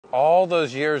All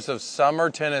those years of summer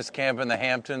tennis camp in the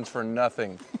Hamptons for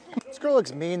nothing. This girl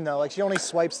looks mean though, like she only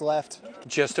swipes left.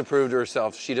 Just to prove to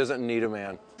herself she doesn't need a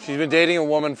man. She's been dating a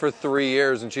woman for 3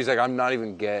 years and she's like, I'm not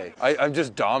even gay. I'm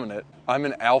just dominant. I'm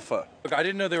an alpha. Look, I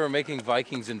didn't know they were making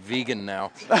Vikings and vegan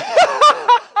now.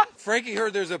 Frankie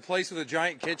heard there's a place with a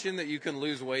giant kitchen that you can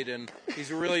lose weight in.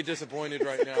 He's really disappointed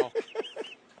right now.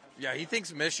 Yeah, he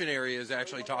thinks missionary is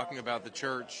actually talking about the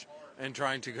church and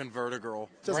trying to convert a girl.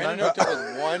 Brandon hooked up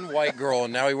with one white girl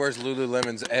and now he wears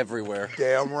Lululemons everywhere.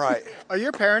 Damn right. Are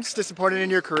your parents disappointed in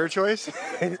your career choice?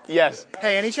 Yes.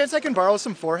 Hey, any chance I can borrow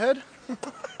some forehead?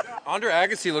 Andre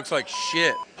Agassi looks like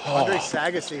shit. Andre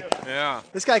Agassi. Yeah.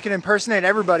 This guy can impersonate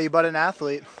everybody but an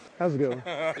athlete. How's it going?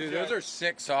 Dude, those are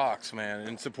sick socks, man,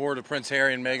 in support of Prince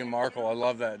Harry and Meghan Markle. I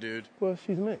love that, dude. Well,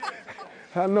 she's mixed.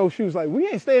 I know she was like, we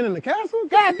ain't staying in the castle?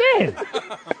 God damn.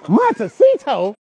 Montecito.